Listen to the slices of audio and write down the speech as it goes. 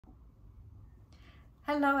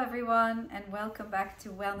Hello everyone and welcome back to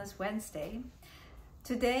Wellness Wednesday.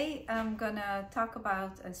 Today I'm gonna talk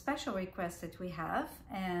about a special request that we have,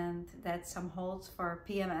 and that's some holds for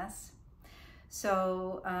PMS.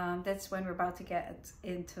 So that's when we're about to get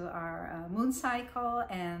into our moon cycle,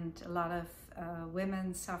 and a lot of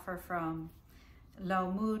women suffer from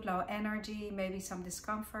low mood, low energy, maybe some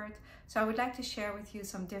discomfort. So I would like to share with you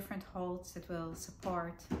some different holds that will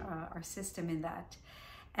support our system in that.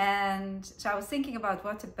 And so I was thinking about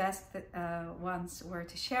what the best ones were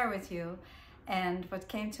to share with you, and what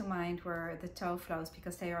came to mind were the toe flows,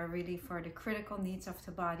 because they are really for the critical needs of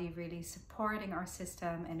the body, really supporting our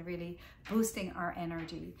system and really boosting our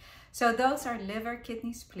energy. So those are liver,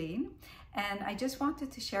 kidney, spleen, and I just wanted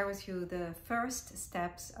to share with you the first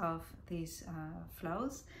steps of these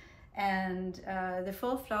flows. And the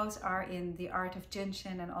full flows are in the Art of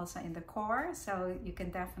Shin and also in the core, so you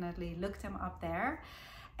can definitely look them up there.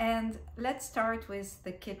 And let's start with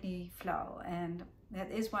the kidney flow, and that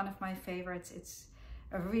is one of my favorites. It's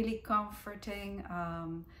a really comforting,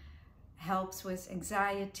 helps with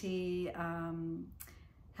anxiety,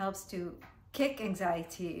 helps to kick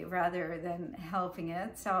anxiety rather than helping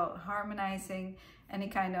it. So harmonizing any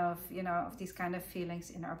kind of, of these kind of feelings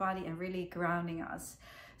in our body and really grounding us.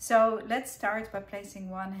 So let's start by placing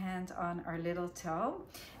one hand on our little toe,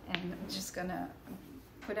 and I'm just gonna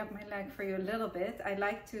put up my leg for you a little bit. I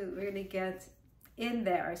like to really get in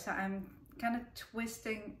there, so I'm kind of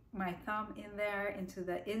twisting my thumb in there into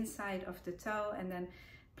the inside of the toe, and then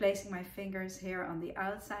placing my fingers here on the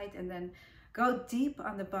outside, and then go deep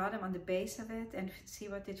on the bottom, on the base of it, and see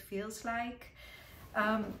what it feels like.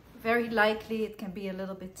 Very likely it can be a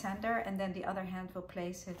little bit tender, and then the other hand will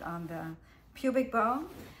place it on the pubic bone.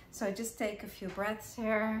 So just take a few breaths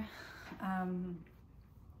here.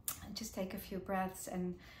 Just take a few breaths.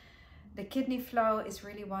 And the kidney flow is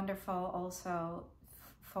really wonderful also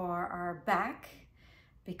for our back,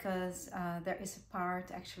 because there is a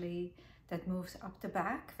part actually that moves up the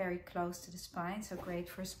back very close to the spine, so great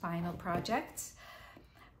for spinal projects.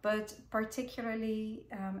 But particularly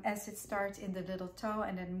as it starts in the little toe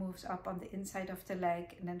and then moves up on the inside of the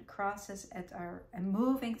leg and then crosses at and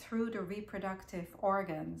moving through the reproductive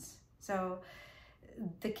organs. So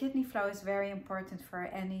the kidney flow is very important for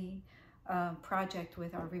any project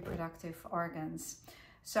with our reproductive organs.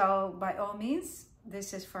 So by all means,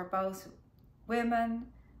 this is for both women,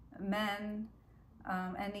 men,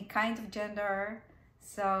 any kind of gender.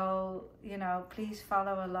 So, please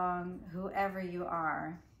follow along, whoever you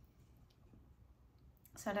are.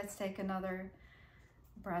 So let's take another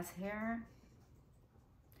breath here.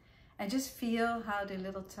 And just feel how the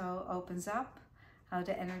little toe opens up, how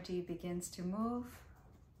the energy begins to move.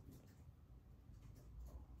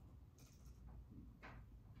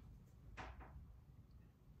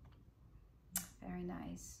 Very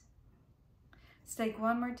nice. Let's take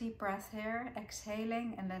one more deep breath here,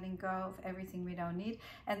 exhaling and letting go of everything we don't need.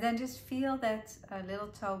 And then just feel that little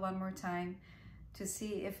toe one more time to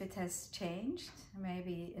see if it has changed.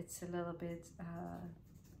 Maybe it's a little bit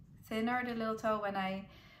thinner, the little toe. When I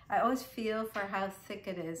always feel for how thick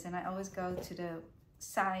it is, and I always go to the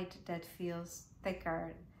side that feels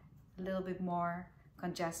thicker, a little bit more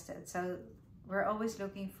congested. So we're always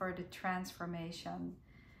looking for the transformation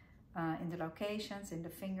in the locations, in the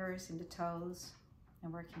fingers, in the toes,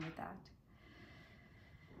 and working with that.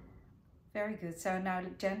 Very good. So now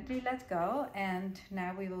gently let go, and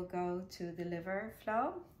now we will go to the liver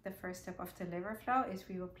flow. The first step of the liver flow is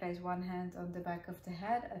we will place one hand on the back of the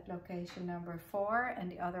head at location number 4 and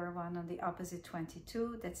the other one on the opposite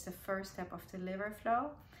 22. That's the first step of the liver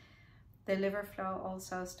flow. The liver flow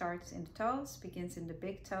also starts in the toes, begins in the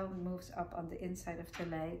big toe, moves up on the inside of the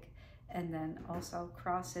leg, and then also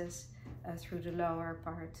crosses through the lower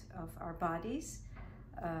part of our bodies,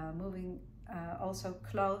 moving also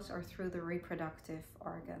close or through the reproductive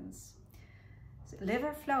organs. So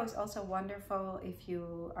liver flow is also wonderful if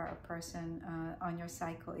you are a person on your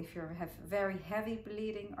cycle, if you have very heavy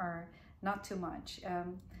bleeding or not too much.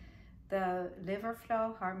 The liver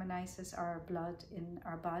flow harmonizes our blood in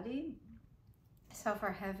our body. So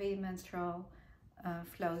for heavy menstrual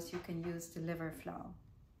flows, you can use the liver flow.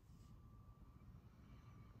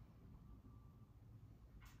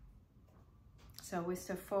 So with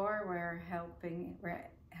the 4, we're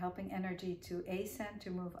helping energy to ascend, to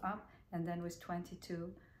move up, and then with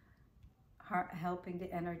 22, helping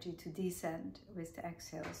the energy to descend with the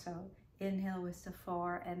exhale. So inhale with the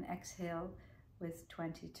 4 and exhale with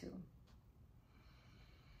 22.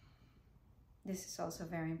 This is also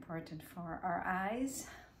very important for our eyes.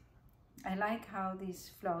 I like how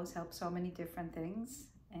these flows help so many different things,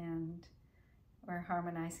 and We're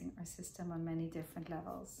harmonizing our system on many different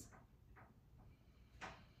levels.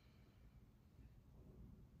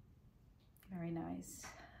 Very nice.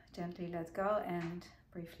 Gently let go and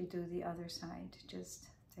briefly do the other side. Just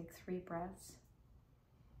take 3 breaths.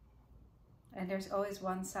 And there's always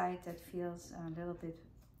one side that feels a little bit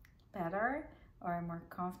better or more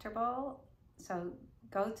comfortable. So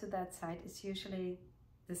go to that side. It's usually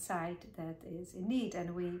the side that is in need,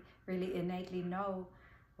 and we really innately know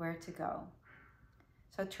where to go.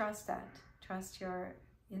 So trust that. Trust your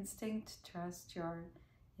instinct, trust your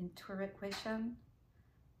intuition,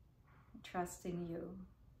 trusting you.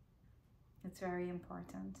 It's very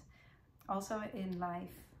important. Also in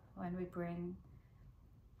life, when we bring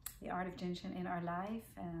the art of Jinshin in our life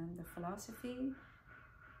and the philosophy,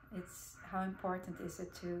 it's how important is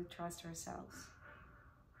it to trust ourselves.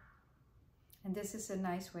 And this is a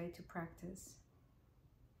nice way to practice.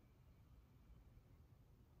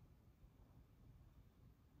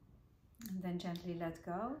 And then gently let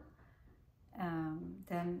go.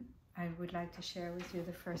 Then I would like to share with you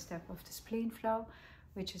the first step of the spleen flow,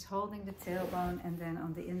 which is holding the tailbone and then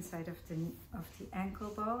on the inside of the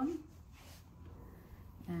ankle bone.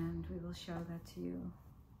 And we will show that to you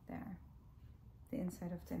there, the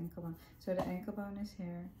inside of the ankle bone. So the ankle bone is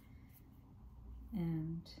here,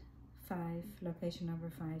 and location number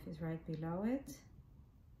 5 is right below it.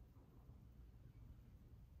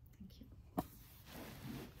 Thank you.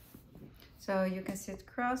 So you can sit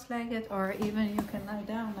cross-legged, or even you can lie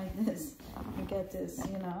down like this. You get this,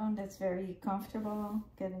 you know, that's very comfortable,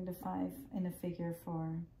 getting the 5 in a figure 4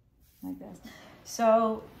 like this.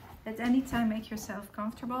 So at any time, make yourself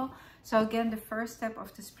comfortable. So again, the first step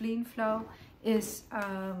of the spleen flow is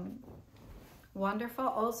wonderful.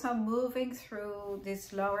 Also moving through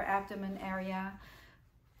this lower abdomen area,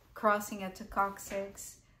 crossing at the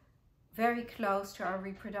coccyx, very close to our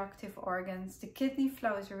reproductive organs. The kidney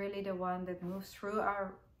flow is really the one that moves through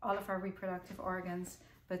all of our reproductive organs,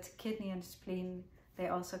 but the kidney and the spleen, they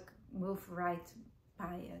also move right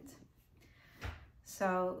by it.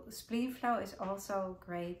 So spleen flow is also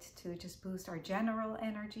great to just boost our general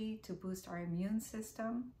energy, to boost our immune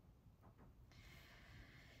system,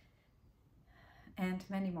 and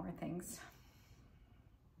many more things.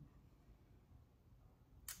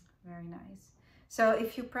 Very nice. So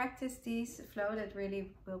if you practice these flow, that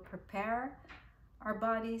really will prepare our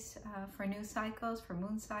bodies for new cycles, for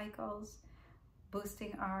moon cycles,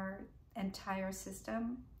 boosting our entire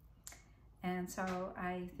system. And so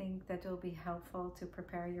I think that will be helpful to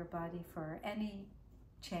prepare your body for any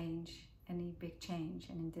change, any big change.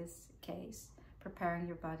 And in this case, preparing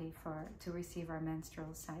your body to receive our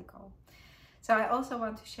menstrual cycle. So I also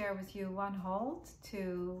want to share with you one hold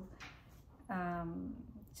to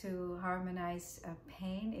harmonize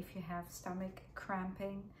pain if you have stomach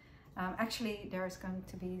cramping. Actually, there's going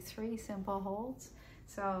to be 3 simple holds.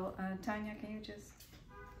 So Tanya, can you just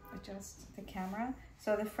adjust the camera?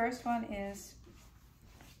 So the first one is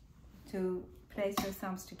to place your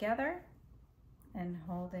thumbs together and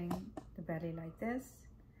holding the belly like this.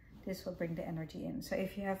 This will bring the energy in. So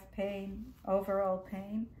if you have pain, overall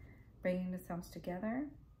pain, bringing the thumbs together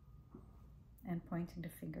and pointing the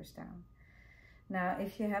fingers down. Now,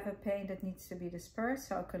 if you have a pain that needs to be dispersed,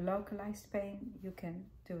 so a localized pain, you can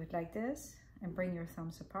do it like this and bring your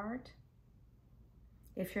thumbs apart.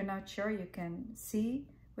 If you're not sure, you can see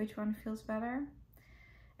which one feels better.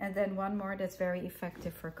 And then one more that's very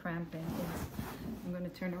effective for cramping is, I'm going to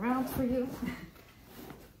turn around for you.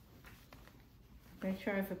 Make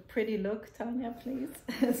sure I have a pretty look, Tanya, please.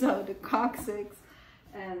 So the coccyx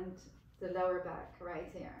and the lower back right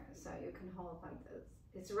here. So you can hold like this.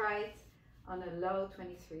 It's right on a low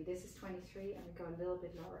 23. This is 23 and we go a little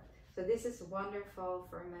bit lower. So this is wonderful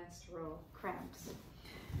for menstrual cramps.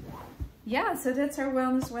 Yeah, so that's our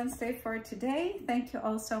Wellness Wednesday for today. Thank you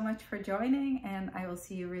all so much for joining, and I will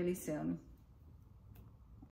see you really soon.